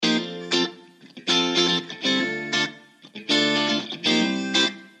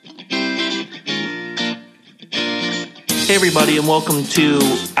Hey everybody, and welcome to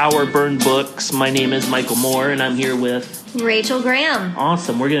Our Burned Books. My name is Michael Moore, and I'm here with Rachel Graham.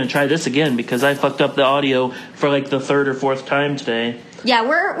 Awesome. We're going to try this again because I fucked up the audio for like the third or fourth time today. Yeah,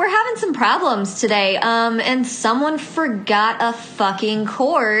 we're having some problems today. And someone forgot a fucking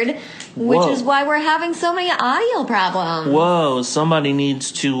cord, which is why we're having so many audio problems. Whoa, somebody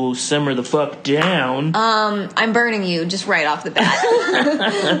needs to simmer the fuck down. I'm burning you just right off the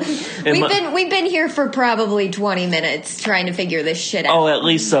bat. We've been here for probably 20 minutes trying to figure this shit out. Oh, at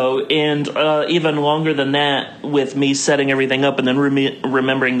least so. And even longer than that with me setting everything up and then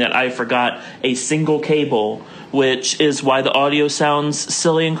remembering that I forgot a single cable, which is why the audio sounds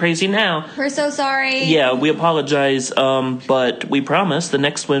silly and crazy now. We're so sorry. Yeah, we apologize, but we promise the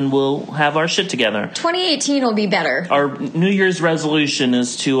next one we'll have our shit together. 2018 will be better. Our New Year's resolution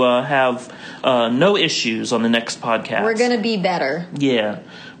is to have no issues on the next podcast. We're going to be better. Yeah,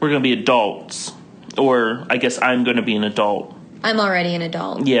 we're going to be adults. Or I guess I'm going to be an adult. I'm already an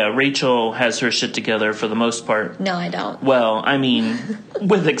adult. Yeah, Rachel has her shit together for the most part. No, I don't. Well, I mean,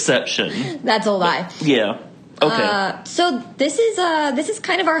 with exception. That's a lie. Yeah. Okay. So this is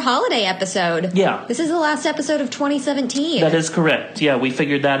kind of our holiday episode. Yeah. This is the last episode of 2017. That is correct. Yeah, we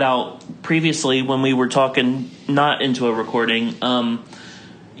figured that out previously when we were talking not into a recording.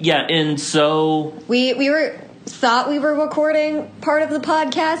 Yeah, and so we thought we were recording part of the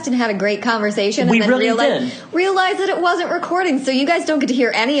podcast and had a great conversation, and we then really realized that it wasn't recording, so you guys don't get to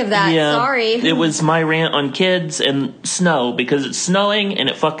hear any of that. Yeah, sorry. It was my rant on kids and snow because it's snowing and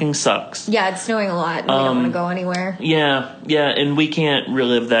it fucking sucks. Yeah, it's snowing a lot and we don't want to go anywhere. Yeah, and we can't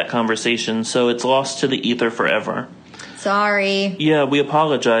relive that conversation, so it's lost to the ether forever. Sorry. Yeah, we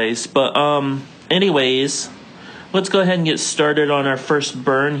apologize, but anyways, let's go ahead and get started on our first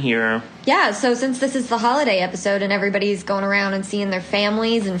burn here. Yeah, so since this is the holiday episode and everybody's going around and seeing their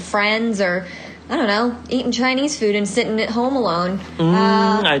families and friends, or, I don't know, eating Chinese food and sitting at home alone.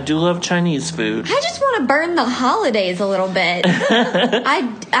 I do love Chinese food. I just want to burn the holidays a little bit.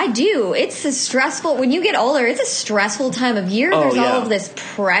 I do. It's a stressful, when you get older, it's a stressful time of year. There's all of this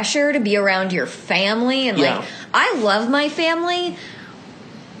pressure to be around your family. And, I love my family,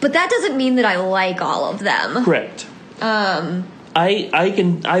 but that doesn't mean that I like all of them. Correct.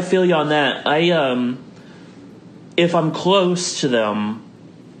 I feel you on that. If I'm close to them,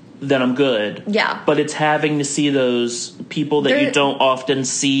 then I'm good. Yeah. But it's having to see those people that you don't often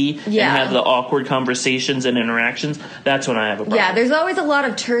see and have the awkward conversations and interactions. That's when I have a problem. Yeah, there's always a lot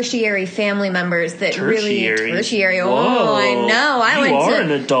of tertiary family members that tertiary. Whoa. Oh, I know. You are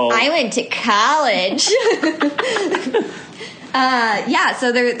an adult. I went to college.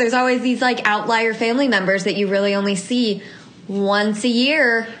 So there's always these like outlier family members that you really only see once a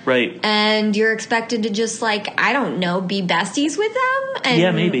year. Right. And you're expected to just like, I don't know, be besties with them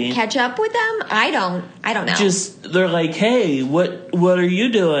and maybe catch up with them. I don't know. Just they're like, "Hey, what are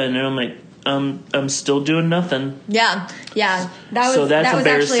you doing?" And I'm like, I'm still doing nothing. Yeah. That was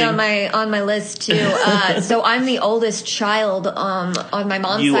actually on my list too. So I'm the oldest child on my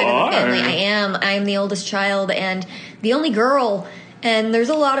mom's side of the family. I am the oldest child and the only girl. And there's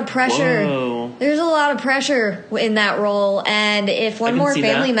a lot of pressure. Whoa. There's a lot of pressure in that role. And if one more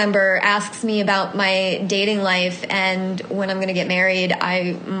family member asks me about my dating life and when I'm going to get married,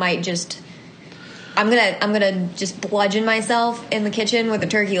 I might I'm gonna just bludgeon myself in the kitchen with a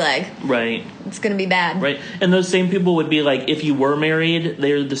turkey leg. Right. It's gonna be bad. Right. And those same people would be like, if you were married,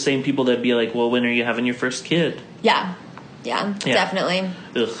 they're the same people that'd be like, well, when are you having your first kid? Yeah, definitely.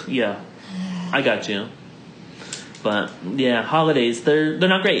 Ugh, yeah. I got you. But yeah, holidays, they're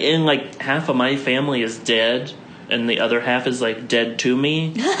not great. And like half of my family is dead and the other half is like dead to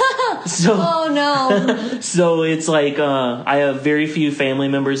me. So, oh no. So it's like I have very few family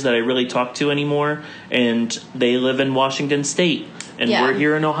members that I really talk to anymore, and they live in Washington State and we're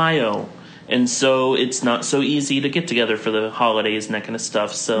here in Ohio. And so it's not so easy to get together for the holidays and that kind of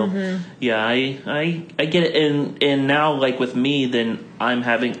stuff. So yeah, I get it. And now like with me, then I'm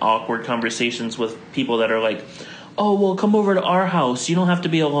having awkward conversations with people that are like, "Oh, well, come over to our house. You don't have to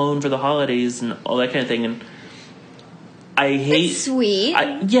be alone for the holidays," and all that kind of thing. And I hate... It's sweet.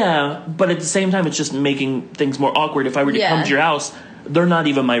 But at the same time, it's just making things more awkward. If I were to come to your house, they're not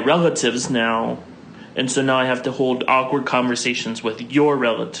even my relatives now. And so now I have to hold awkward conversations with your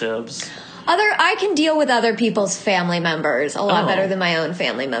relatives. I can deal with other people's family members a lot better than my own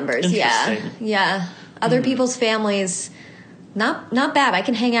family members. Yeah. Other people's families, not bad. I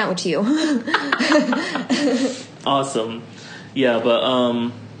can hang out with you. Awesome. Yeah,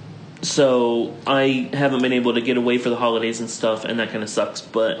 but so I haven't been able to get away for the holidays and stuff, and that kind of sucks.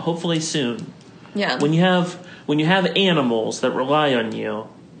 But hopefully soon. Yeah. When you have animals that rely on you,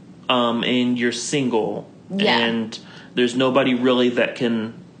 and you're single, and There's nobody really that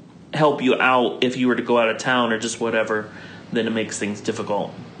can help you out if you were to go out of town or just whatever. Then it makes things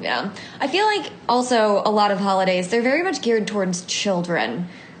difficult. Yeah. I feel like also a lot of holidays, they're very much geared towards children.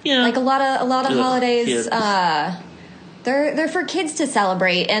 Yeah. Like a lot of holidays, they're for kids to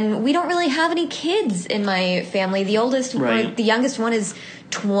celebrate, and we don't really have any kids in my family. The oldest, the youngest one is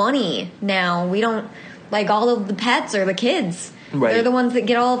 20 now. We don't, like, all of the pets are the kids. Right. They're the ones that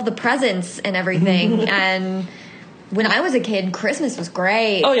get all of the presents and everything. And when I was a kid, Christmas was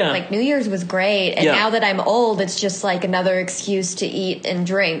great. Oh, yeah. Like, New Year's was great. And now that I'm old, it's just, like, another excuse to eat and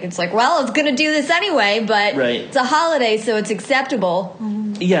drink. It's like, well, it's going to do this anyway, but it's a holiday, so it's acceptable.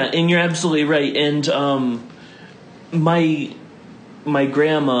 Yeah, and you're absolutely right. And my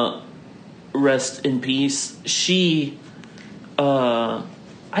grandma, rest in peace, she, I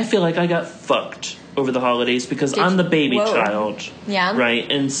feel like I got fucked over the holidays because I'm the baby child. Yeah.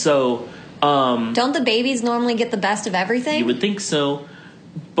 Right? And so... don't the babies normally get the best of everything? You would think so.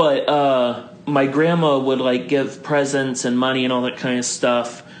 But my grandma would, like, give presents and money and all that kind of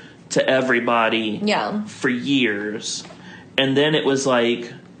stuff to everybody for years. And then it was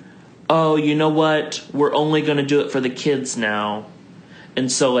like, oh, you know what? We're only going to do it for the kids now.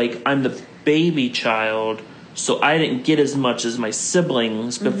 And so, like, I'm the baby child, so I didn't get as much as my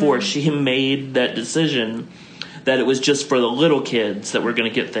siblings before she made that decision. That it was just for the little kids that were going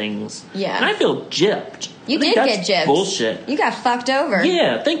to get things. Yeah. And I feel gypped. You did get gypped. Bullshit. You got fucked over.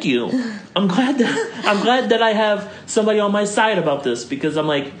 Yeah, thank you. I'm glad that I have somebody on my side about this, because I'm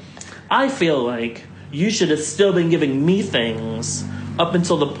like, I feel like you should have still been giving me things up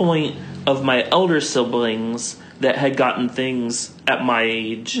until the point of my elder siblings that had gotten things at my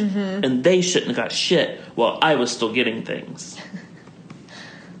age, and they shouldn't have got shit while I was still getting things.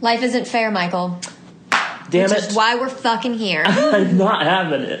 Life isn't fair, Michael. Damn Which is why we're fucking here. I'm not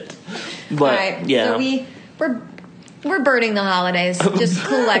having it. But, right, so we're burning the holidays, just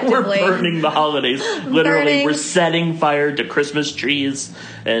collectively. We're burning the holidays. Literally, we're setting fire to Christmas trees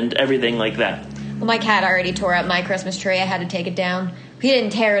and everything like that. Well, my cat already tore up my Christmas tree. I had to take it down. He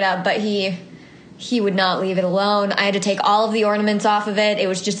didn't tear it up, but he would not leave it alone. I had to take all of the ornaments off of it. It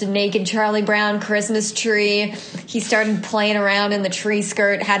was just a naked Charlie Brown Christmas tree. He started playing around in the tree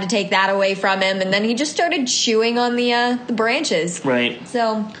skirt, had to take that away from him, and then he just started chewing on the branches. Right.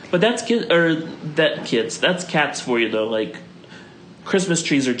 So, but that's that's cats for you, though. Like, Christmas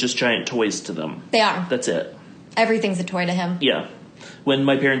trees are just giant toys to them. They are. That's it. Everything's a toy to him. Yeah. When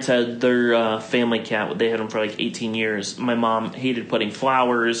my parents had their family cat, they had him for like 18 years. My mom hated putting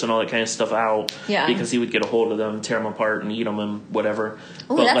flowers and all that kind of stuff out because he would get a hold of them, tear them apart, and eat them and whatever.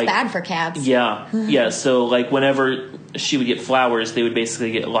 Oh, that's like, bad for cats. Yeah, yeah. So, like, whenever she would get flowers, they would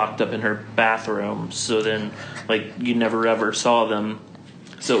basically get locked up in her bathroom. So then, like, you never ever saw them.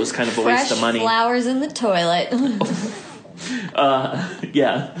 So it was kind of a waste of money. Flowers in the toilet.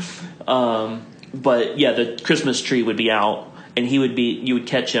 Yeah. But yeah, the Christmas tree would be out. And you would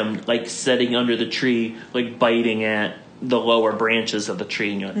catch him, like, sitting under the tree, like, biting at the lower branches of the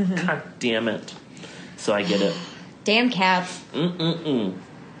tree. And you're like, God damn it. So I get it. Damn cats. All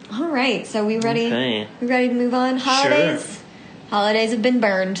right. So we ready? Okay. We ready to move on? Holidays? Sure. Holidays have been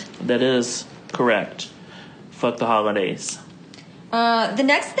burned. That is correct. Fuck the holidays. The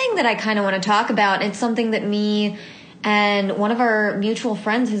next thing that I kind of want to talk about, it's something that me and one of our mutual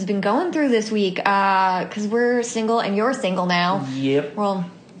friends has been going through this week, because we're single and you're single now. Yep. Well,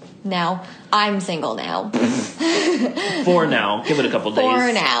 now. I'm single now. For now. Give it a couple days.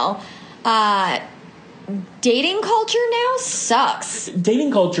 For now. Dating culture now sucks.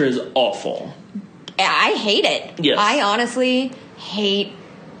 Dating culture is awful. I hate it. Yes. I honestly hate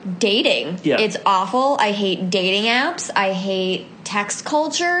dating. Yeah. It's awful. I hate dating apps. I hate text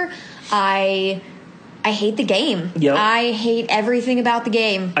culture. I hate the game. Yep. I hate everything about the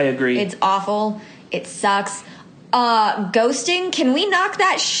game. I agree. It's awful. It sucks. Ghosting, can we knock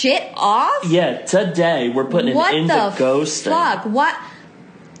that shit off? Yeah, today we're putting an end to ghosting. Fuck? What?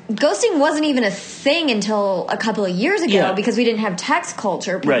 Ghosting wasn't even a thing until a couple of years ago because we didn't have text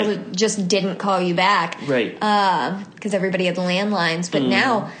culture. People just didn't call you back. Right. Because everybody had landlines. But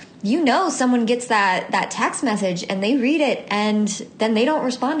now, someone gets that text message and they read it and then they don't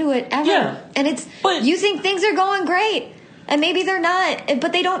respond to it ever. Yeah. And you think things are going great. And maybe they're not,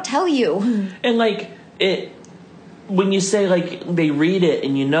 but they don't tell you. And, like, when you say, like, they read it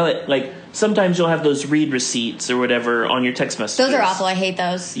and you know it, like, sometimes you'll have those read receipts or whatever on your text messages. Those are awful. I hate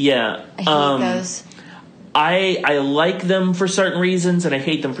those. Yeah. I hate those. I like them for certain reasons, and I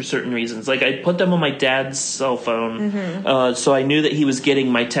hate them for certain reasons. Like, I put them on my dad's cell phone, so I knew that he was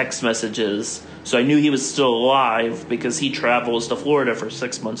getting my text messages. So I knew he was still alive because he travels to Florida for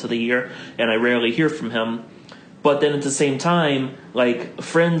 6 months of the year, and I rarely hear from him. But then at the same time, like,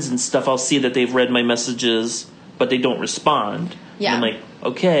 friends and stuff, I'll see that they've read my messages, but they don't respond. Yeah. And I'm like,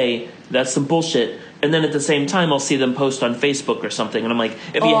 okay, that's some bullshit. And then at the same time, I'll see them post on Facebook or something. And I'm like,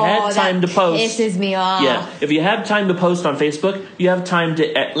 if you had time to post... pisses me off. Yeah. If you have time to post on Facebook, you have time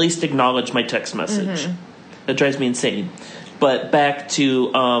to at least acknowledge my text message. Mm-hmm. That drives me insane. But back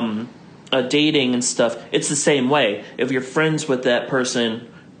to dating and stuff, it's the same way. If you're friends with that person...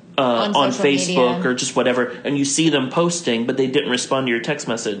 on Facebook media. Or just whatever, and you see them posting, but they didn't respond to your text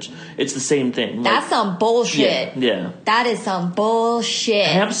message. It's the same thing. That's some bullshit. Yeah. That is some bullshit.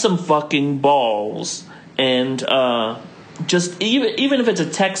 Have some fucking balls, and just even if it's a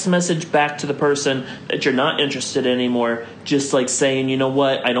text message back to the person that you're not interested in anymore, just like saying, you know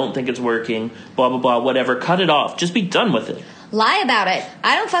what, I don't think it's working, blah, blah, blah, whatever. Cut it off. Just be done with it. Lie about it.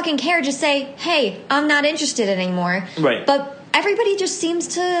 I don't fucking care. Just say, hey, I'm not interested anymore. Right. But everybody just seems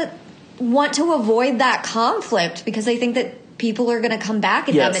to want to avoid that conflict because they think that people are going to come back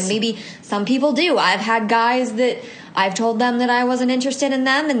at them, and maybe some people do. I've had guys that I've told them that I wasn't interested in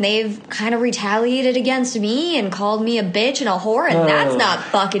them, and they've kind of retaliated against me and called me a bitch and a whore, and that's not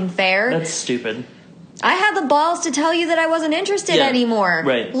fucking fair. That's stupid. I had the balls to tell you that I wasn't interested anymore.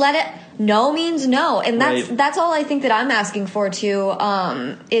 Right. Let it... No means no, and that's all I think that I'm asking for too.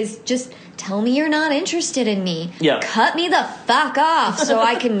 Is just tell me you're not interested in me. Yeah. Cut me the fuck off so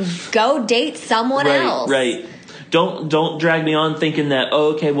I can go date someone else. Right. Don't drag me on thinking that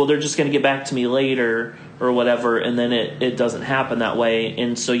okay, well they're just going to get back to me later or whatever, and then it doesn't happen that way,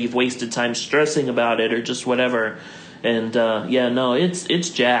 and so you've wasted time stressing about it or just whatever. And it's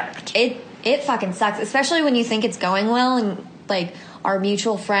jacked. It fucking sucks, especially when you think it's going well, and like. Our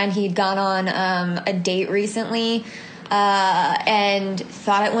mutual friend, he'd gone on a date recently and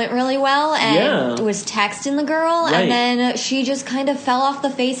thought it went really well and was texting the girl, and then she just kind of fell off the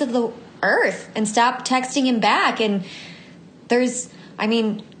face of the earth and stopped texting him back. And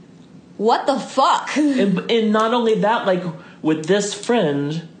what the fuck? And not only that, like with this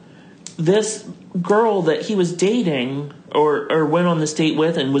friend, this girl that he was dating or went on this date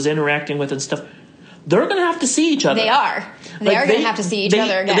with and was interacting with and stuff, they're going to have to see each other. They are. They are going to have to see each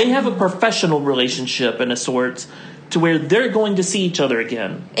other again. They have a professional relationship in a sort to where they're going to see each other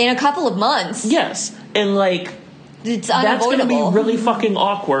again. In a couple of months. Yes. And like, it's unavoidable. That's going to be really fucking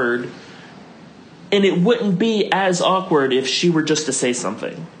awkward. And it wouldn't be as awkward if she were just to say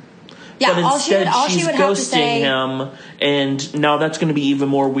something. Yeah, but instead she's ghosting him, and now that's going to be even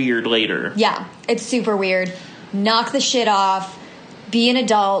more weird later. Yeah, it's super weird. Knock the shit off. Be an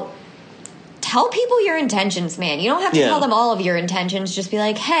adult. Tell people your intentions, man. You don't have to tell them all of your intentions. Just be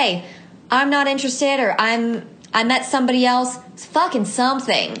like, hey, I'm not interested, or I met somebody else. It's fucking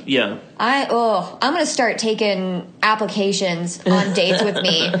something. Yeah. I'm going to start taking applications on dates with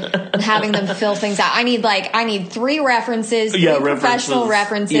me and having them fill things out. I need 3 references, 3 professional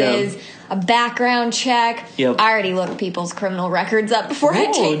references, a background check. Yep. I already look people's criminal records up before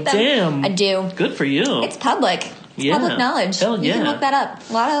I take them. Damn. I do. Good for you. It's public. It's public knowledge. Hell you can look that up.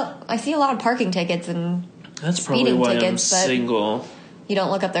 I see a lot of parking tickets and that's probably why tickets, I'm single. You don't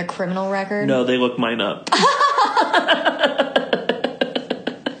look up their criminal record? No, they look mine up.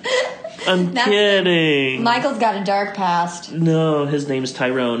 I'm kidding. Michael's got a dark past. No, his name's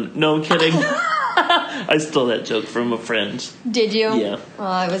Tyrone. No, I'm kidding. I stole that joke from a friend. Did you? Yeah.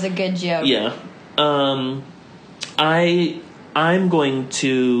 Oh, it was a good joke. Yeah. I'm going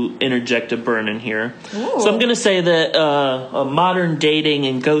to interject a burn in here. Ooh. So I'm going to say that modern dating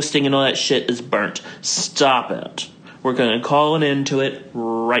and ghosting and all that shit is burnt. Stop it. We're going to call an end to it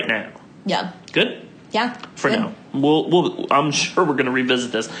right now. Yeah. Good? Yeah. For now. I'm sure we're going to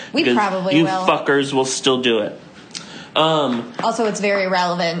revisit this. We probably you will. You fuckers will still do it. Also, it's very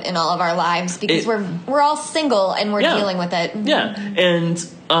relevant in all of our lives because we're all single and we're dealing with it. Yeah. And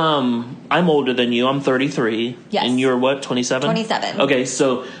I'm older than you. I'm 33. Yes. And you're what, 27? 27. Okay,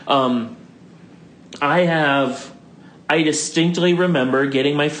 so I distinctly remember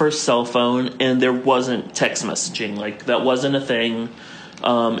getting my first cell phone and there wasn't text messaging. Like, that wasn't a thing.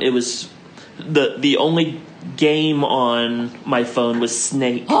 It was the only game on my phone was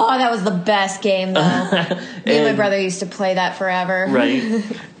Snake. Oh, that was the best game, though. Me and my brother used to play that forever. Right.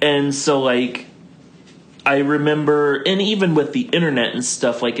 And so, like, I remember, and even with the internet and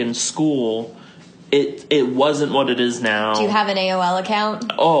stuff, like in school, it wasn't what it is now. Do you have an AOL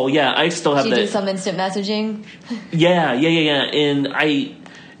account? Oh, yeah, I still have that. Do you do some instant messaging? Yeah. And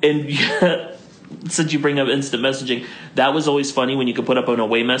since you bring up instant messaging, that was always funny when you could put up an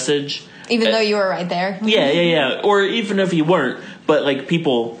away message. Even though you were right there. Yeah. Or even if you weren't. But, like,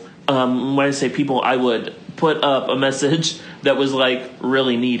 people, when I say people, I would put up a message that was like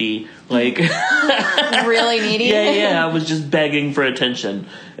really needy, like really needy. Yeah. I was just begging for attention,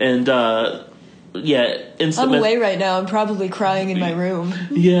 and I'm away right now. I'm probably crying in my room.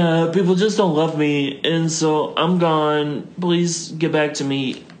 Yeah, people just don't love me, and so I'm gone. Please get back to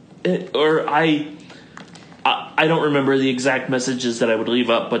me. Or I don't remember the exact messages that I would leave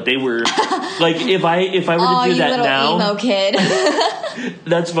up, but they were like if I were to do that now, emo kid.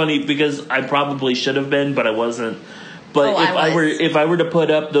 That's funny because I probably should have been, but I wasn't. But if I were to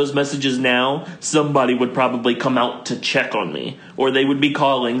put up those messages now, somebody would probably come out to check on me, or they would be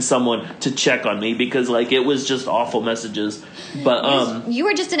calling someone to check on me because like it was just awful messages. But you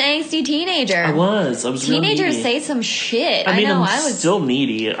were just an angsty teenager. I was Teenagers say some shit. I was still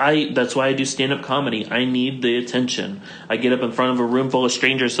needy. That's why I do stand-up comedy. I need the attention. I get up in front of a room full of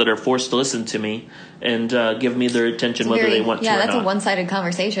strangers that are forced to listen to me and give me their attention whether they want to or not. Yeah, that's a one-sided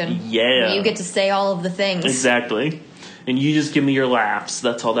conversation. Yeah. You get to say all of the things. Exactly. And you just give me your laughs.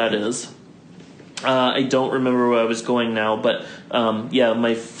 That's all that is. I don't remember where I was going now, but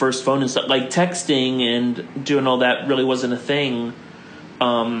my first phone and stuff, like texting and doing all that really wasn't a thing.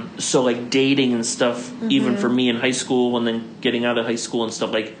 So like dating and stuff, even for me in high school and then getting out of high school and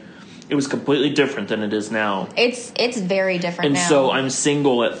stuff, like it was completely different than it is now. It's very different now. And so I'm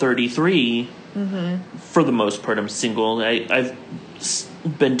single at 33. For the most part, I'm single. I've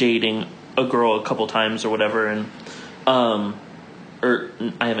been dating a girl a couple times or whatever, and or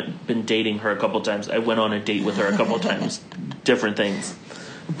I haven't been dating her a couple times. I went on a date with her a couple times. Different things.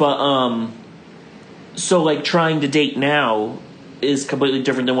 But, so like trying to date now is completely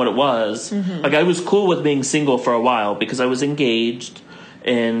different than what it was. Like I was cool with being single for a while because I was engaged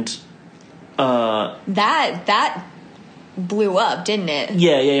and, that blew up, didn't it?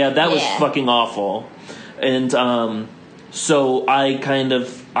 Yeah. That was fucking awful. And, so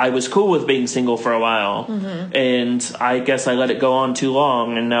I was cool with being single for a while, and I guess I let it go on too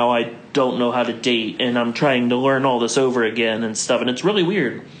long, and now I don't know how to date, and I'm trying to learn all this over again and stuff, and it's really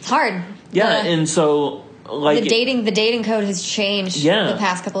weird. It's hard. Yeah, and so like the dating code has changed the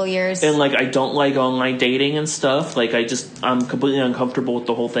past couple of years, and like I don't like online dating and stuff. Like I'm completely uncomfortable with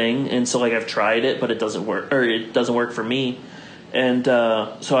the whole thing, and so like I've tried it, but it doesn't work for me. And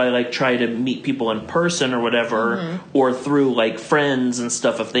so I like try to meet people in person or whatever, or through like friends and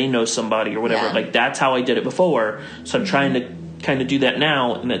stuff if they know somebody or whatever. Yeah. Like that's how I did it before. So I'm trying to kind of do that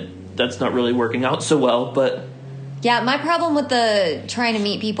now, and that's not really working out so well. But yeah, my problem with the trying to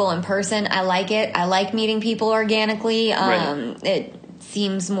meet people in person, I like it. I like meeting people organically. Right. It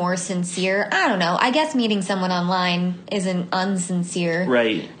seems more sincere. I don't know. I guess meeting someone online isn't unsincere,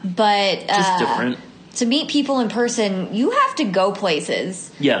 right? But just different. To meet people in person, you have to go places.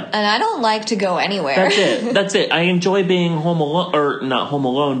 Yeah. And I don't like to go anywhere. That's it. I enjoy being home alone, or not home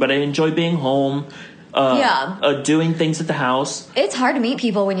alone, but I enjoy being home, doing things at the house. It's hard to meet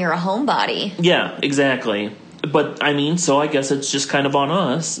people when you're a homebody. Yeah, exactly. But, I mean, so I guess it's just kind of on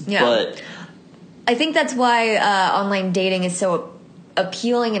us. Yeah. But I think that's why online dating is so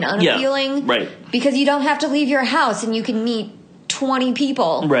appealing and unappealing. Yeah, right. Because you don't have to leave your house and you can meet 20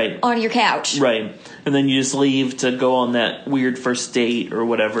 people on your couch. Right. And then you just leave to go on that weird first date or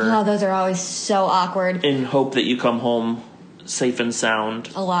whatever. Oh, those are always so awkward. And hope that you come home safe and sound.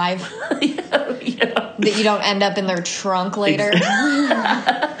 Alive. Yeah. That you don't end up in their trunk later.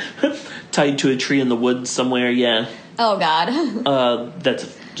 Tied to a tree in the woods somewhere, yeah. Oh, God.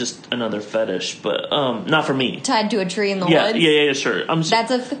 That's just another fetish, but not for me. Tied to a tree in the woods? Yeah, sure.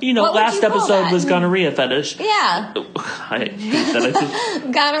 That's last episode was gonorrhea fetish. Yeah. I hate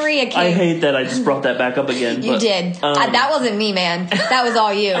that. Gonorrhea king. I hate that I just brought that back up again. You did. That wasn't me, man. That was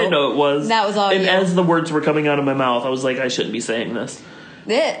all you. I know it was. That was all you. And as the words were coming out of my mouth, I was like, I shouldn't be saying this.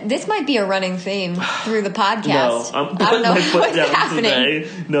 This might be a running theme through the podcast. No, I'm I don't know my foot what's down happening. Today.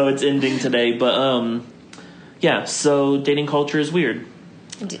 No, it's ending today. But yeah. So dating culture is weird.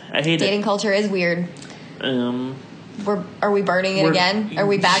 I hate it. Dating culture is weird. Are we burning it again? Are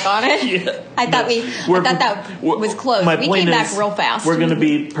we back on it? Yeah. I thought that was close. We came back real fast. We're going to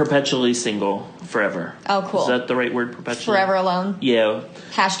be perpetually single forever. Oh, cool. Is that the right word, perpetually? Forever alone? Yeah.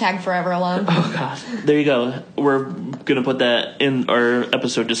 Hashtag forever alone. Oh, God. There you go. We're going to put that in our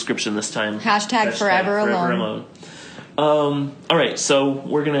episode description this time. Hashtag forever alone. All right, so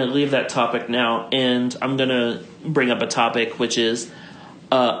we're going to leave that topic now, and I'm going to bring up a topic, which is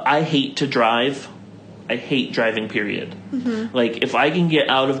I hate to drive. I hate driving, period. Mm-hmm. Like, if I can get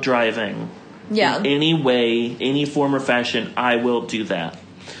out of driving in any way, any form or fashion, I will do that.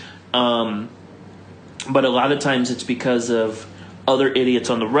 But a lot of times it's because of other idiots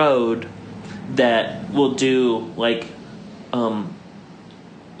on the road that will do, like,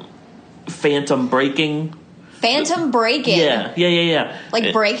 phantom braking Phantom braking. Yeah.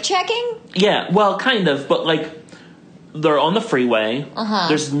 Like brake checking? Yeah, well, kind of, but like they're on the freeway.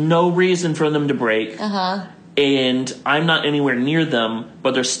 There's no reason for them to brake. And I'm not anywhere near them,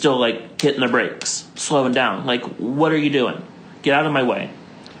 but they're still like hitting their brakes, slowing down. Like, what are you doing? Get out of my way.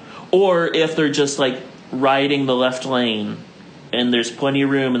 Or if they're just like riding the left lane and there's plenty of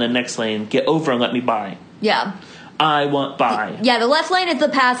room in the next lane, get over and let me by. Yeah. I want by. Yeah, the left lane is the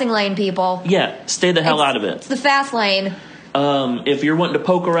passing lane, people. Yeah, stay the hell out of it. It's the fast lane. If you're wanting to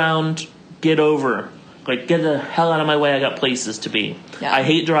poke around, get over. Like, get the hell out of my way. I got places to be. Yeah. I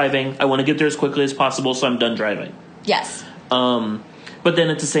hate driving. I want to get there as quickly as possible, so I'm done driving. Yes. But then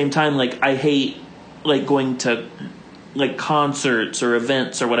at the same time, like, I hate, like, going to, like, concerts or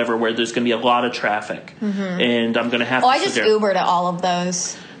events or whatever where there's going to be a lot of traffic. And I'm going to have to I just Uber to all of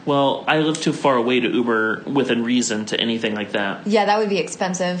those. Well, I live too far away to Uber within reason to anything like that. Yeah, that would be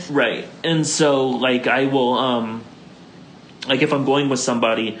expensive. Right. And so, like, I will, like, if I'm going with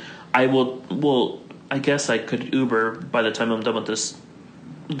somebody, I will, I guess I could Uber by the time I'm done with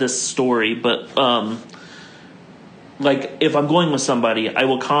this story, but, like, if I'm going with somebody, I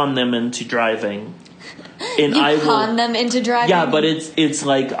will con them into driving. And I will con them into driving? Yeah, but it's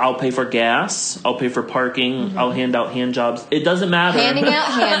like I'll pay for gas, I'll pay for parking, I'll hand out hand jobs. It doesn't matter. Handing out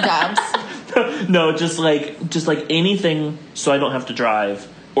hand jobs. No, just like anything so I don't have to drive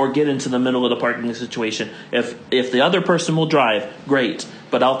or get into the middle of the parking situation. If the other person will drive, great,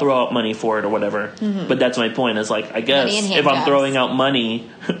 but I'll throw out money for it or whatever. But that's my point, is like, I guess if I'm throwing out money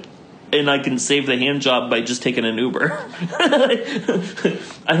and I can save the hand job by just taking an Uber.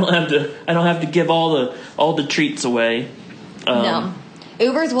 I don't have to give all the treats away. No.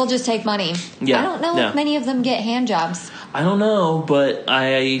 Ubers will just take money. Yeah. I don't know if many of them get hand jobs. I don't know, but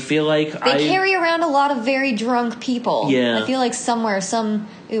I feel like they carry around a lot of very drunk people. Yeah. I feel like somewhere some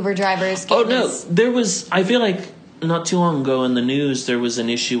Uber drivers get I feel like not too long ago in the news there was an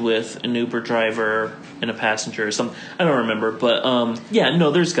issue with an Uber driver and a passenger or something. I don't remember, but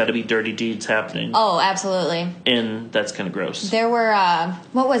there's got to be dirty deeds happening. Oh, absolutely. And that's kind of gross. There were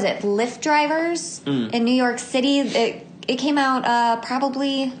what was it? Lyft drivers in New York City. It came out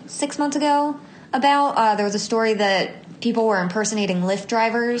probably 6 months ago. About there was a story that people were impersonating Lyft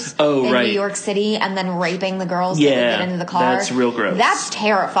drivers in New York City and then raping the girls that would get into the car. That's real gross. That's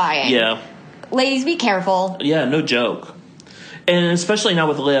terrifying. Yeah. Ladies, be careful. Yeah, no joke. And especially now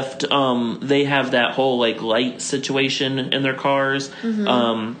with Lyft, they have that whole like light situation in their cars.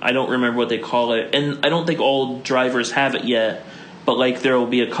 I don't remember what they call it, and I don't think all drivers have it yet. But like there will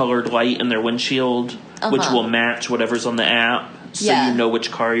be a colored light in their windshield, which will match whatever's on the app, so you know which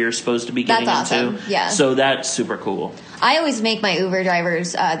car you're supposed to be getting into. Yeah. So that's super cool. I always make my Uber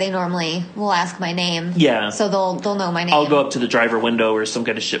drivers. They normally will ask my name. Yeah. So they'll know my name. I'll go up to the driver window or some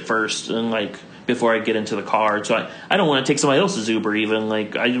kind of shit first, and like before I get into the car. So I don't want to take somebody else's Uber even.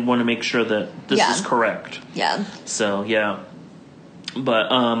 Like I want to make sure that this is correct. Yeah. So yeah.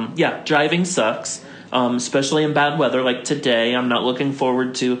 But driving sucks. Especially in bad weather like today. I'm not looking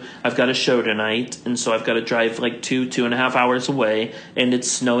forward to. I've got a show tonight, and so I've got to drive like 2.5 hours away, and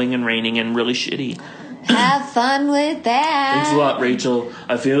it's snowing and raining and really shitty. Have fun with that. Thanks a lot, Rachel.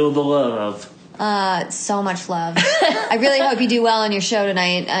 I feel the love. So much love. I really hope you do well on your show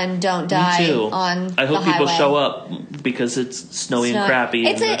tonight and don't die Me too. on I hope the people highway. show up because it's snowy and crappy.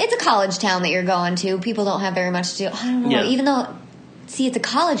 It's a college town that you're going to. People don't have very much to do. I don't know. Yeah. Even though, see, it's a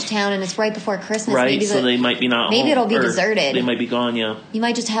college town and it's right before Christmas. Right, they might be not maybe home, it'll be deserted. They might be gone, yeah. You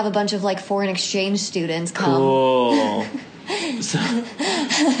might just have a bunch of like foreign exchange students come. Cool. So,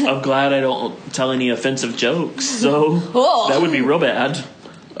 I'm glad I don't tell any offensive jokes, so that would be real bad.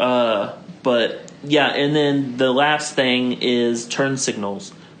 But yeah, and then the last thing is turn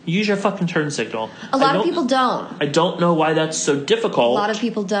signals. Use your fucking turn signal. A lot of people don't. I don't know why that's so difficult. A lot of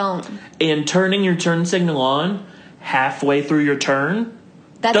people don't. And turning your turn signal on halfway through your turn,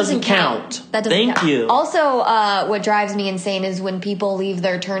 that doesn't count. That doesn't Thank count. you. Also, what drives me insane is when people leave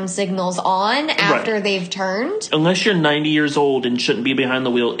their turn signals on after they've turned. Unless you're 90 years old and shouldn't be behind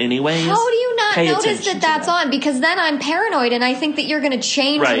the wheel anyways. How do you not notice that that's on? Because then I'm paranoid and I think that you're going to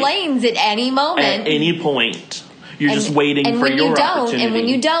change lanes at any moment. At any point. You're just waiting for your opportunity. And when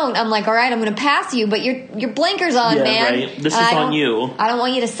you don't, I'm like, all right, I'm going to pass you, but your blinker's on, man. Right. This is on you. I don't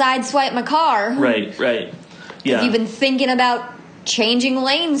want you to sideswipe my car. Right. Yeah. You've been thinking about changing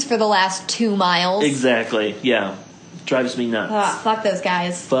lanes for the last 2 miles. Exactly. Yeah. Drives me nuts. Fuck those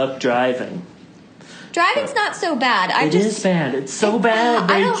guys. Fuck driving. Driving's not so bad. It is bad. It's so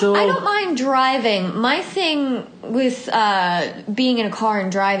bad, Rachel. I don't mind driving. My thing with being in a car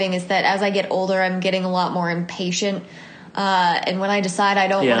and driving is that as I get older, I'm getting a lot more impatient. And when I decide I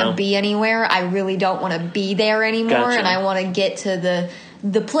don't want to be anywhere, I really don't want to be there anymore. Gotcha. And I want to get to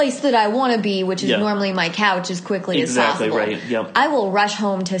the place that I want to be, which is normally my couch, as quickly as possible. Exactly right. Yep. I will rush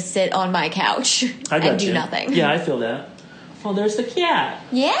home to sit on my couch and do nothing. Yeah, I feel that. Oh, there's the cat.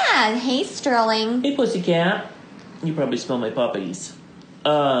 Yeah. Hey, Sterling. Hey, pussycat. You probably smell my puppies.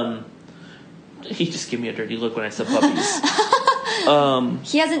 He just gave me a dirty look when I said puppies.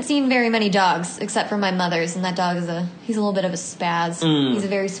 He hasn't seen very many dogs, except for my mother's, and that dog he's a little bit of a spaz. He's a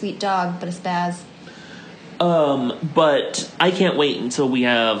very sweet dog, but a spaz. But I can't wait until we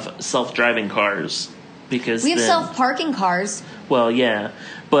have self-driving cars, because we have self-parking cars. Well, yeah,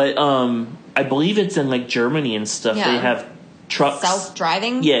 but I believe it's in like Germany and stuff. Yeah. They have trucks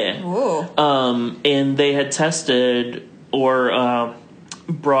self-driving. Yeah. Ooh. And they had tested or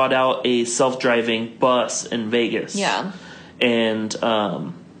brought out a self-driving bus in Vegas. Yeah. And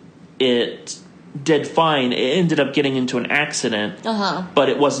it did fine. It ended up getting into an accident, but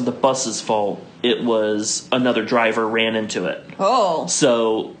it wasn't the bus's fault. It was another driver ran into it. Oh.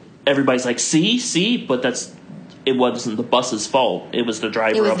 So everybody's like, see, but it wasn't the bus's fault. It was the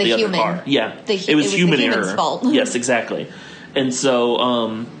driver of the other car. Yeah, it was human error. Fault. Yes, exactly. And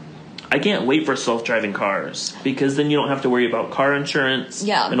so I can't wait for self-driving cars, because then you don't have to worry about car insurance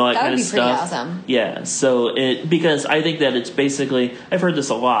and all that kind of stuff. That would be pretty awesome. Yeah, so because I think that it's basically, I've heard this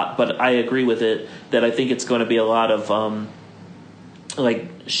a lot, but I agree with it, that I think it's going to be a lot of like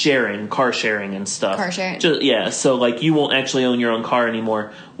car sharing and stuff. Car sharing. So like you won't actually own your own car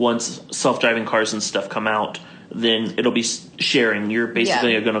anymore once self-driving cars and stuff come out. Then it'll be sharing. You're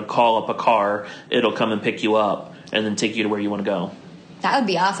basically going to call up a car, it'll come and pick you up, and then take you to where you want to go. That would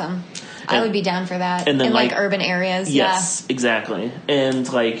be awesome. I would be down for that. And then in like urban areas. Yes, exactly.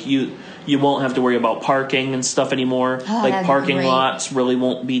 And like you won't have to worry about parking and stuff anymore. Like parking lots really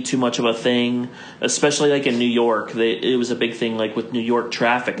won't be too much of a thing, especially like in New York. It was a big thing, like with New York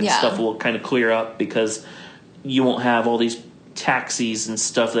traffic and stuff will kind of clear up, because you won't have all these taxis and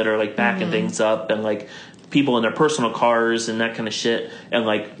stuff that are like backing things up, and like people in their personal cars and that kind of shit, and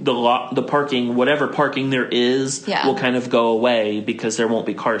like the parking, whatever parking there is, will kind of go away, because there won't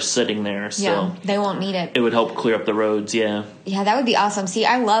be cars sitting there. So they won't need it. It would help clear up the roads. Yeah, that would be awesome. See,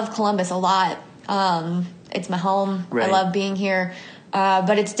 I love Columbus a lot. It's my home. Right. I love being here.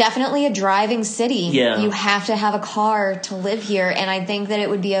 But it's definitely a driving city. Yeah, you have to have a car to live here, and I think that it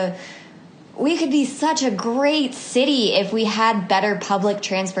would be we could be such a great city if we had better public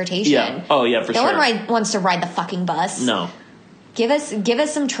transportation. Yeah. Oh, yeah, for sure. No one wants to ride the fucking bus. No. Give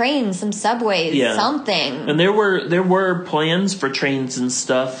us some trains, some subways, something. And there were plans for trains and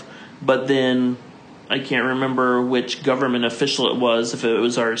stuff, but then I can't remember which government official it was, if it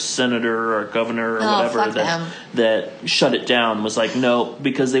was our senator or governor or whatever, that shut it down. Was like, no,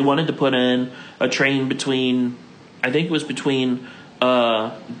 because they wanted to put in a train between, I think it was between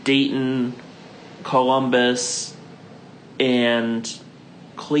Dayton, Columbus, and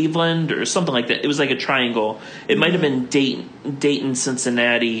Cleveland or something like that. It was like a triangle. It might have been Dayton,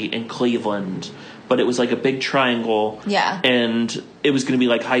 Cincinnati, and Cleveland, but it was like a big triangle. Yeah. And it was going to be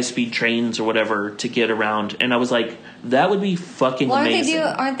like high-speed trains or whatever to get around. And I was like, that would be fucking amazing.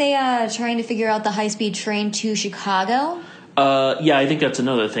 Aren't they trying to figure out the high-speed train to Chicago? Yeah, I think that's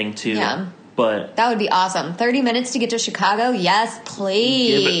another thing too. Yeah. But that would be awesome. 30 minutes to get to Chicago? Yes,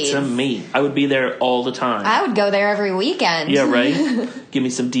 please. Give it to me. I would be there all the time. I would go there every weekend. Yeah, right? Give me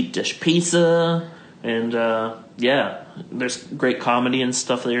some deep dish pizza. And, there's great comedy and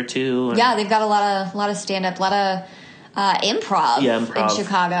stuff there, too. And they've got a lot of stand-up, a lot of improv in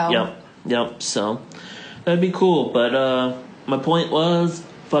Chicago. Yep. So, that'd be cool. But my point was,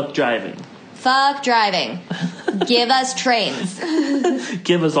 fuck driving. Fuck driving. Give us trains.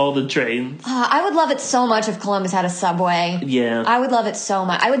 Give us all the trains. I would love it so much if Columbus had a subway. Yeah. I would love it so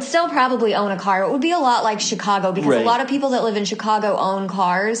much. I would still probably own a car. It would be a lot like Chicago, because a lot of people that live in Chicago own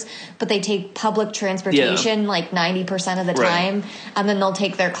cars, but they take public transportation like 90% of the time, and then they'll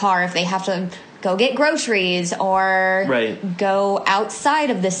take their car if they have to go get groceries or go outside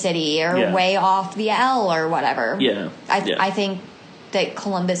of the city or way off the L or whatever. Yeah. I think that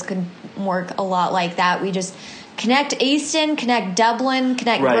Columbus could work a lot like that. We just connect Easton, connect Dublin,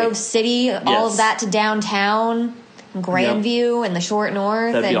 connect Grove City, all of that to downtown, Grandview and the Short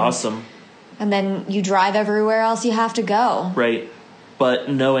North. That'd be awesome. And then you drive everywhere else you have to go. Right. But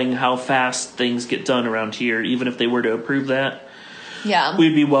knowing how fast things get done around here, even if they were to approve that,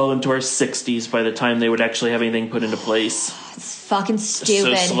 we'd be well into our 60s by the time they would actually have anything put into place. It's fucking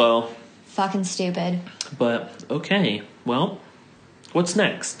stupid. So slow. Fucking stupid. But, okay. Well, what's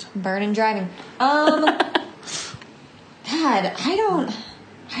next? Burning driving. God, I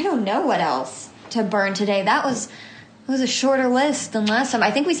don't know what else to burn today. That was It was a shorter list than last time.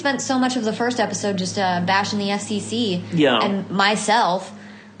 I think we spent so much of the first episode just bashing the FCC. Yeah. And myself.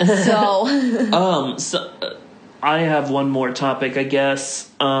 So. I have one more topic, I guess,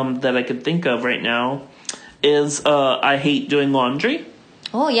 that I could think of right now. Is I hate doing laundry.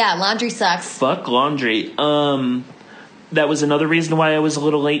 Oh, yeah. Laundry sucks. Fuck laundry. That was another reason why I was a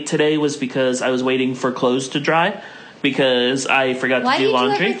little late today, was because I was waiting for clothes to dry because I forgot to do laundry. Why do you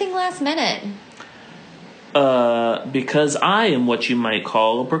do everything last minute? Because I am what you might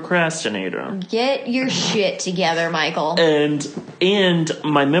call a procrastinator. Get your shit together, Michael. And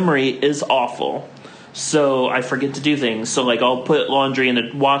my memory is awful. So I forget to do things. So, like, I'll put laundry in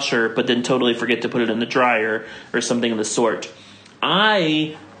the washer, but then totally forget to put it in the dryer or something of the sort.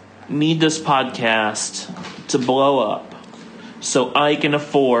 I need this podcast to blow up so I can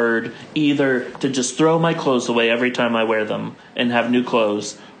afford either to just throw my clothes away every time I wear them and have new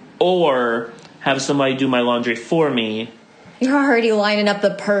clothes, or have somebody do my laundry for me. You're already lining up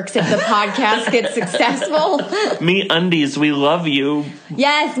the perks if the podcast gets successful. MeUndies, we love you.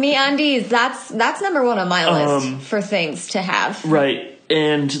 Yes, MeUndies. That's number one on my list for things to have. Right.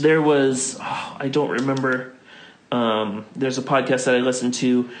 And there was, I don't remember, there's a podcast that I listened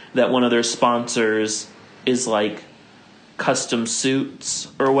to that one of their sponsors is like custom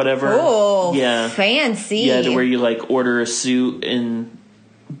suits or whatever. Oh, yeah, fancy. Yeah, to where you like order a suit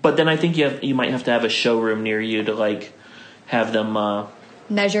but then I think you might have to have a showroom near you to like have them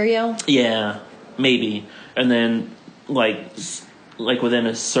measure you. Yeah, maybe, and then like within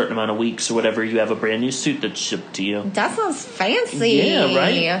a certain amount of weeks or whatever, you have a brand new suit that's shipped to you. That sounds fancy. Yeah,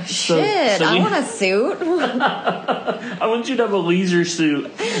 right? Shit, I want a suit. I want you to have a leisure suit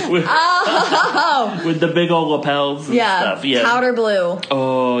with the big old lapels and stuff. Yeah, powder blue.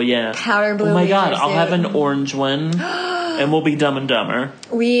 Oh, yeah. Powder blue. Oh, my God. Suit. I'll have an orange one, and we'll be Dumb and Dumber.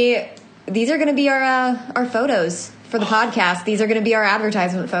 These are going to be our photos for the podcast. These are going to be our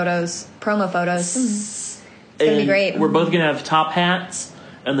advertisement photos, promo photos. It's going to be great. We're both going to have top hats,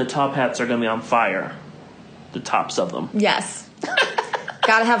 and the top hats are going to be on fire. The tops of them. Yes.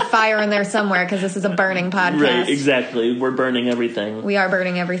 Got to have fire in there somewhere because this is a burning podcast. Right, exactly. We're burning everything. We are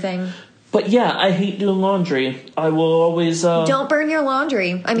burning everything. But yeah, I hate doing laundry. I will always... Don't burn your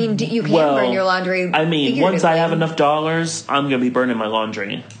laundry. I mean, you can burn your laundry. I mean, once I have enough dollars, I'm going to be burning my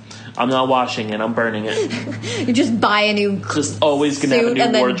laundry. I'm not washing it. I'm burning it. You just buy a new just always gonna have a new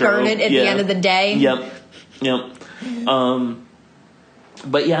and then wardrobe. burn it at the end of the day. Yep.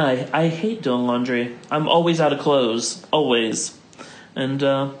 But yeah, I hate doing laundry. I'm always out of clothes. Always. And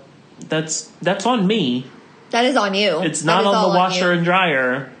that's on me. That is on you. It's not on the washer and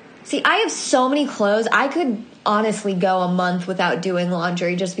dryer. See, I have so many clothes. I could honestly go a month without doing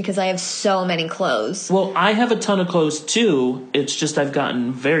laundry just because I have so many clothes. Well, I have a ton of clothes too. It's just I've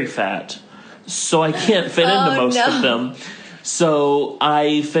gotten very fat. So I can't fit into most of them. So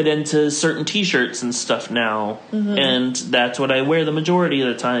I fit into certain t-shirts and stuff now. Mm-hmm. And that's what I wear the majority of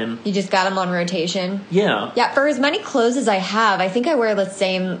the time. You just got them on rotation? Yeah. Yeah, for as many clothes as I have, I think I wear the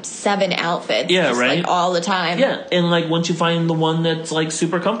same 7 outfits. Yeah, just, right? Like, all the time. Yeah, and like once you find the one that's like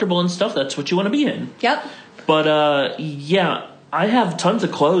super comfortable and stuff, that's what you want to be in. Yep. But yeah, I have tons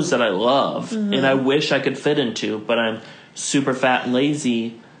of clothes that I love and I wish I could fit into, but I'm super fat and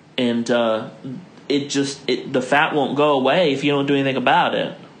lazy, and the fat won't go away if you don't do anything about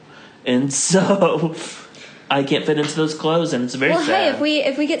it. And so I can't fit into those clothes, and it's very sad. Hey,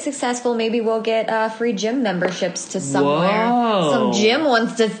 if we get successful, maybe we'll get free gym memberships to somewhere. Whoa. Some gym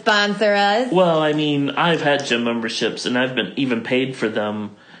wants to sponsor us. Well, I mean, I've had gym memberships, and I've been even paid for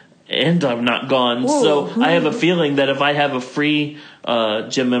them, and I'm not gone. Whoa. So I have a feeling that if I have a free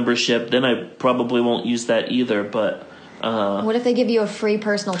gym membership, then I probably won't use that either, but... what if they give you a free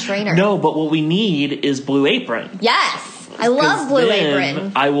personal trainer? No, but what we need is Blue Apron. Yes! I love Blue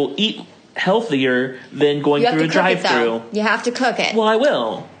Apron. I will eat healthier than going through a drive-thru. You have to cook it. Well, I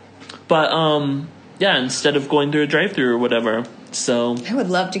will. But, yeah, instead of going through a drive-thru or whatever. So I would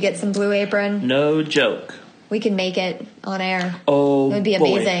love to get some Blue Apron. No joke. We can make it on air. Oh, it would be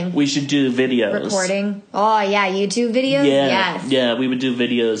amazing. Boy. We should do videos. Reporting. Oh, yeah, YouTube videos? Yeah, yes. Yeah, we would do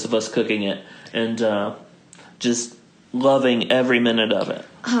videos of us cooking it. And just... loving every minute of it.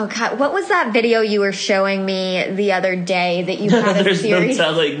 Oh, God. What was that video you were showing me the other day that you had a There's series? no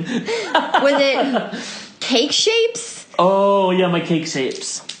telling. Was it cake shapes? Oh, yeah, my cake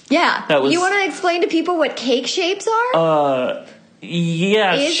shapes. Yeah. That was... You want to explain to people what cake shapes are?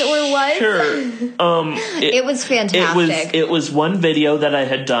 Yeah, Is or was? Sure. It was fantastic. It was one video that I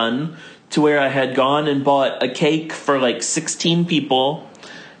had done to where I had gone and bought a cake for like 16 people.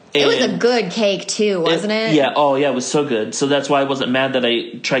 It was a good cake, too, wasn't it? Yeah. Oh, yeah, it was so good. So that's why I wasn't mad that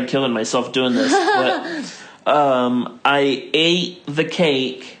I tried killing myself doing this. I ate the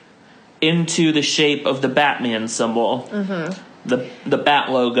cake into the shape of the Batman symbol, the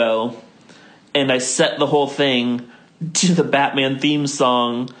Bat logo, and I set the whole thing to the Batman theme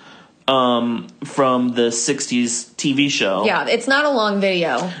song from the 60s TV show. Yeah, it's not a long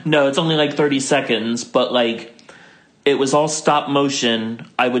video. No, it's only like 30 seconds, but like it was all stop motion.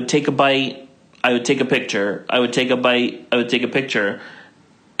 I would take a bite, I would take a picture, I would take a bite, I would take a picture.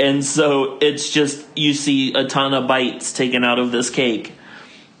 And so it's just, you see a ton of bites taken out of this cake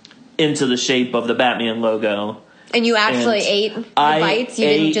into the shape of the Batman logo. And you actually ate the bites? You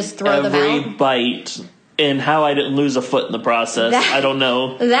didn't just throw them out? Every bite. And how I didn't lose a foot in the process, I don't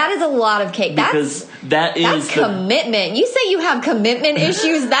know. That is a lot of cake. Because that's commitment. You say you have commitment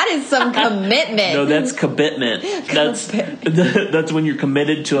issues? That is some commitment. No, that's commitment. That's when you're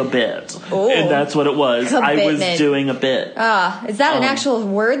committed to a bit. Ooh, and that's what it was. Commitment. I was doing a bit. Is that an actual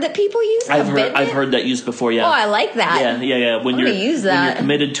word that people use? I've heard that used before, yeah. Oh, I like that. Yeah. When you're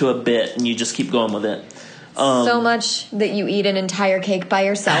committed to a bit and you just keep going with it. So much that you eat an entire cake by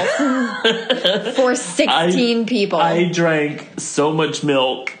yourself for 16 people. I drank so much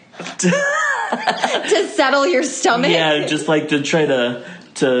milk to settle your stomach. Yeah, just like to try to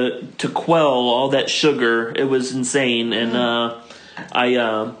quell all that sugar. It was insane, and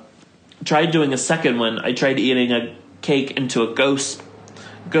I tried doing a second one. I tried eating a cake into a ghost shape.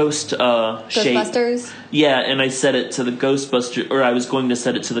 Ghostbusters? Yeah, and I set it to the Ghostbusters, or I was going to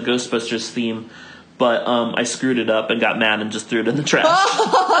set it to the Ghostbusters theme. But I screwed it up and got mad and just threw it in the trash.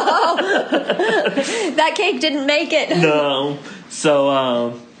 Oh! That cake didn't make it. No.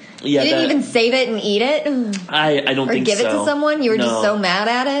 So, yeah. You didn't even save it and eat it? I don't think so. Or give it to someone? You were just so mad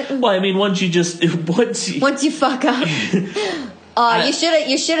at it? Well, I mean, once you fuck up.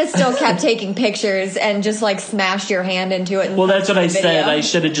 You should have still kept taking pictures and just like smashed your hand into it. Well, that's what I said. I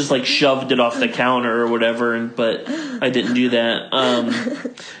should have just like shoved it off the counter or whatever, but I didn't do that.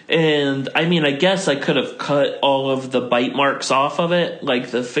 And I mean, I guess I could have cut all of the bite marks off of it,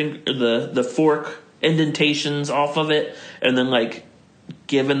 like the fork indentations off of it, and then like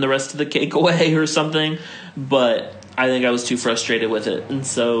given the rest of the cake away or something. But I think I was too frustrated with it, and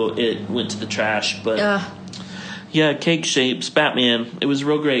so it went to the trash. But. Yeah, cake shapes, Batman. It was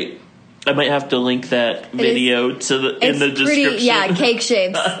real great. I might have to link that video in the description. Yeah, cake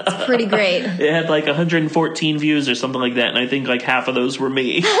shapes. It's pretty great. It had like 114 views or something like that, and I think like half of those were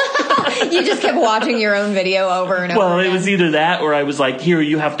me. You just kept watching your own video over and over. Well, it was either that or I was like, "Here,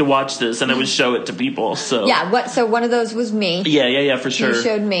 you have to watch this," and I would show it to people. So yeah, so one of those was me. Yeah, for sure. You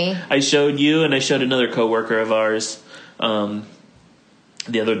showed me. I showed you, and I showed another coworker of ours the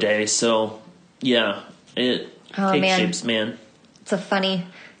other day. So yeah, cake shapes, man. It's a funny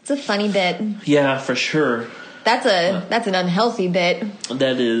bit. Yeah, for sure. That's an unhealthy bit.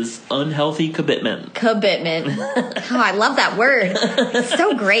 That is unhealthy commitment. Oh, I love that word. It's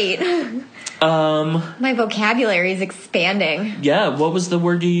so great. My vocabulary is expanding. Yeah, what was the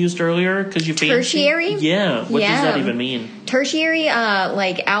word you used earlier? Because you fancy? Tertiary? Yeah. What does that even mean? Tertiary,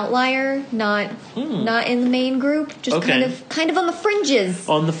 like outlier, not in the main group, just kind of on the fringes.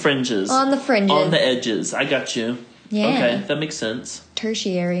 On the fringes. On the edges. I got you. Yeah. Okay, that makes sense.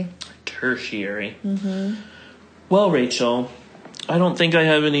 Tertiary. Mm-hmm. Well, Rachel, I don't think I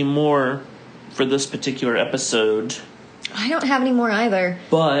have any more for this particular episode. I don't have any more either.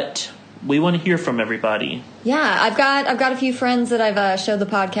 But we want to hear from everybody. Yeah, I've got a few friends that I've showed the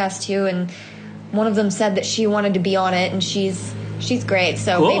podcast to, and one of them said that she wanted to be on it, and she's great.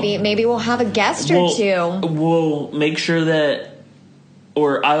 So cool. maybe we'll have a guest or two. We'll make sure that.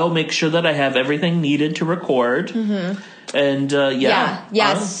 Or I'll make sure that I have everything needed to record. Mm-hmm. And,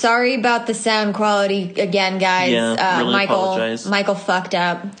 Yeah. Sorry about the sound quality again, guys. Yeah, really apologize. Michael fucked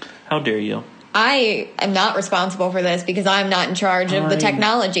up. How dare you? I am not responsible for this because I'm not in charge of the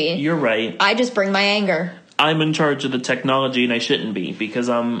technology. You're right. I just bring my anger. I'm in charge of the technology, and I shouldn't be because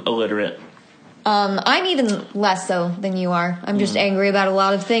I'm illiterate. I'm even less so than you are. I'm just angry about a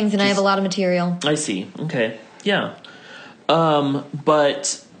lot of things, and I have a lot of material. I see. Okay. Yeah.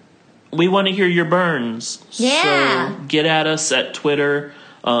 But we want to hear your burns. Yeah. So get at us at Twitter,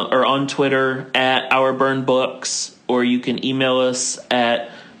 or on Twitter at OurBurnBooks, or you can email us at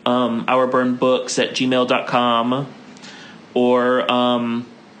ourburnbooks@gmail.com. Or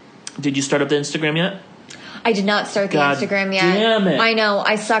did you start up the Instagram yet? I did not start the Instagram yet. Damn it. I know.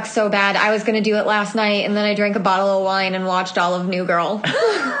 I suck so bad. I was going to do it last night, and then I drank a bottle of wine and watched all of New Girl.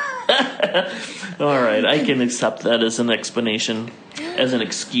 All right, I can accept that as an explanation, as an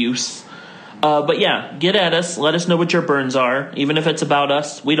excuse. But yeah, get at us. Let us know what your burns are. Even if it's about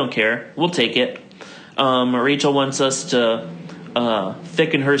us, we don't care. We'll take it. Rachel wants us to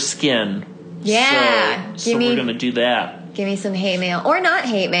thicken her skin Yeah. So we're going to do that. Give me some hate mail. Or not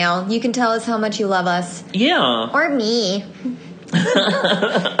hate mail. You can tell us how much you love us. Yeah. Or me.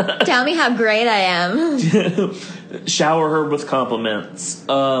 Tell me how great I am. Shower her with compliments.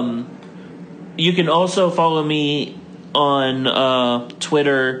 You can also follow me on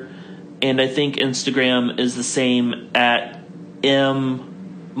Twitter, and I think Instagram is the same at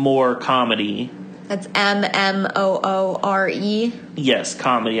MMoreComedy. That's MMOORE? Yes,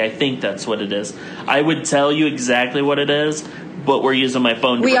 comedy. I think that's what it is. I would tell you exactly what it is, but we're using my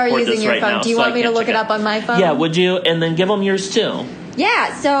phone to record this right now. Do you want me to look it up on my phone? Yeah, would you? And then give them yours too.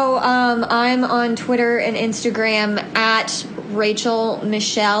 Yeah, so I'm on Twitter and Instagram at Rachel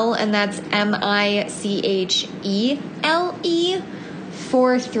Michelle, and that's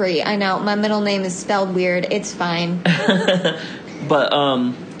MICHELE43. I know, my middle name is spelled weird. It's fine. But,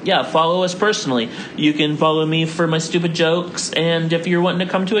 yeah, follow us personally. You can follow me for my stupid jokes, and if you're wanting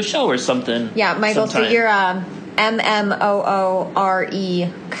to come to a show or something. Yeah, Michael, so you're MMOORE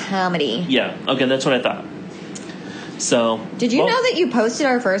comedy. Yeah, okay, that's what I thought. So, did you know that you posted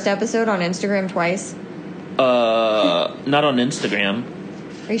our first episode on Instagram twice? Not on Instagram.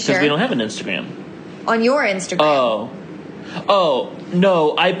 Are you sure? Because we don't have an Instagram. On your Instagram. Oh,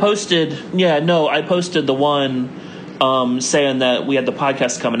 no, I posted the one saying that we had the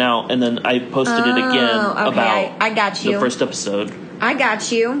podcast coming out, and then I posted it again about I got you. The first episode. I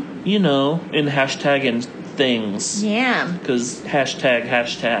got you. You know, in hashtag and things. Yeah. Because hashtag.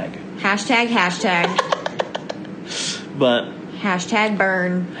 Hashtag. But hashtag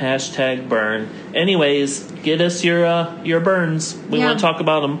burn. Anyways, get us your burns. We want to talk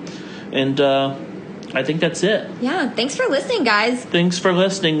about them. And I think that's it. Yeah, thanks for listening, guys. Thanks for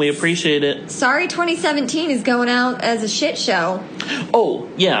listening. We appreciate it. Sorry 2017 is going out as a shit show. Oh,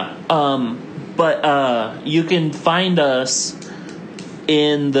 yeah. But you can find us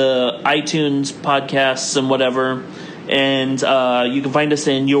in the iTunes podcasts and whatever. And you can find us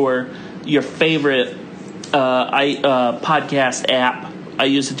in your favorite podcast app. I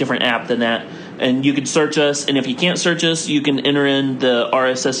use a different app than that, and you can search us, and if you can't search us, you can enter in the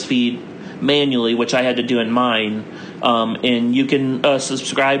RSS feed manually, which I had to do in mine, and you can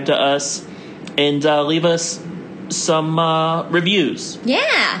subscribe to us and leave us some reviews.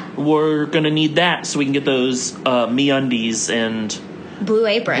 Yeah, we're gonna need that so we can get those MeUndies and Blue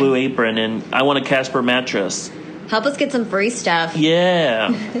Apron, and I want a Casper mattress. Help us get some free stuff.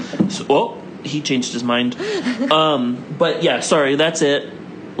 Yeah. He changed his mind. But yeah, sorry, that's it.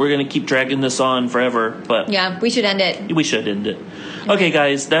 We're going to keep dragging this on forever. But yeah, we should end it. Okay,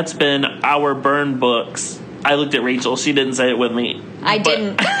 guys, that's been our burn books. I looked at Rachel. She didn't say it with me. I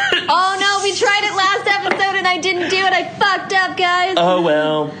didn't. Oh, no, we tried it last episode and I didn't do it. I fucked up, guys. Oh,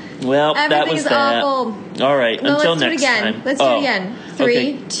 well, that was that. Awful. All right, until next time. Let's do it again.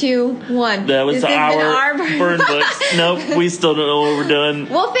 3, 2, 1. That was our burn books. Nope, we still don't know what we're doing.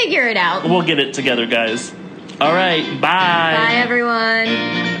 We'll figure it out. We'll get it together, guys. All right, bye. Bye, everyone.